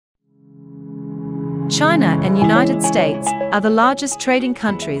China and United States are the largest trading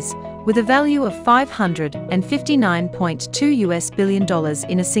countries, with a value of $559.2 billion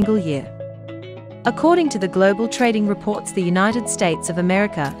in a single year. According to the Global Trading Reports, the United States of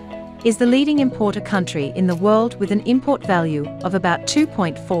America is the leading importer country in the world with an import value of about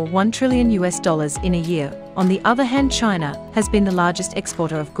 $2.41 trillion in a year. On the other hand, China has been the largest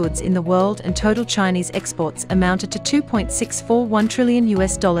exporter of goods in the world, and total Chinese exports amounted to $2.641 trillion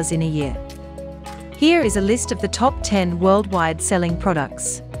in a year. Here is a list of the top 10 worldwide selling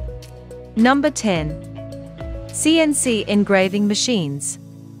products. Number 10. CNC engraving machines.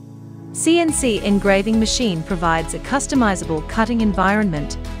 CNC engraving machine provides a customizable cutting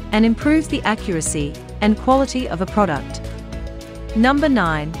environment and improves the accuracy and quality of a product. Number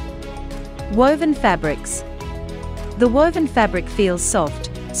 9. Woven fabrics. The woven fabric feels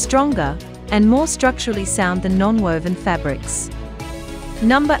soft, stronger, and more structurally sound than non-woven fabrics.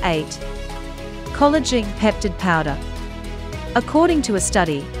 Number 8. Collagen peptide powder. According to a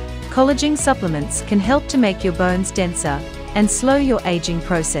study, collagen supplements can help to make your bones denser and slow your aging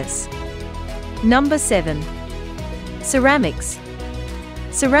process. Number 7. Ceramics.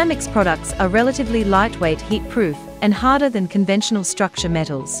 Ceramics products are relatively lightweight, heat-proof, and harder than conventional structure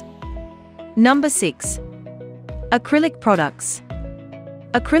metals. Number 6. Acrylic products.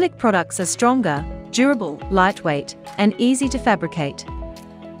 Acrylic products are stronger, durable, lightweight, and easy to fabricate.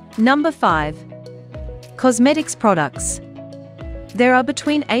 Number 5. Cosmetics products. There are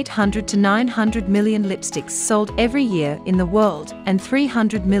between 800 to 900 million lipsticks sold every year in the world and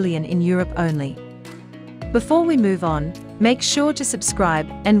 300 million in Europe only. Before we move on, make sure to subscribe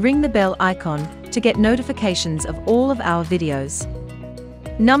and ring the bell icon to get notifications of all of our videos.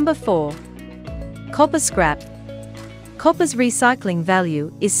 Number 4. Copper scrap. Copper's recycling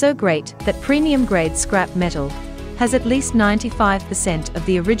value is so great that premium-grade scrap metal has at least 95% of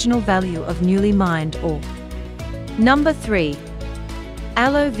the original value of newly mined ore. Number 3.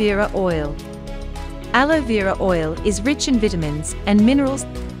 Aloe vera oil. Aloe vera oil is rich in vitamins and minerals.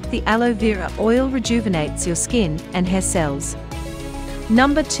 The aloe vera oil rejuvenates your skin and hair cells.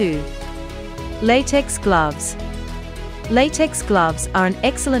 Number 2. Latex gloves. Latex gloves are an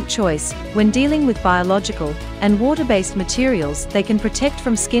excellent choice when dealing with biological and water-based materials. They can protect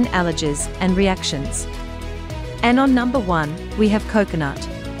from skin allergies and reactions. And on number 1, we have coconut.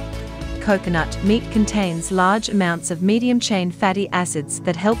 Coconut meat contains large amounts of medium-chain fatty acids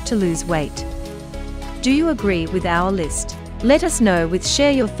that help to lose weight. Do you agree with our list? Let us know share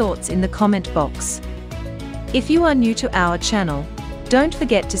your thoughts in the comment box. If you are new to our channel, don't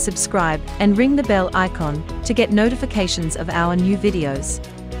forget to subscribe and ring the bell icon to get notifications of our new videos.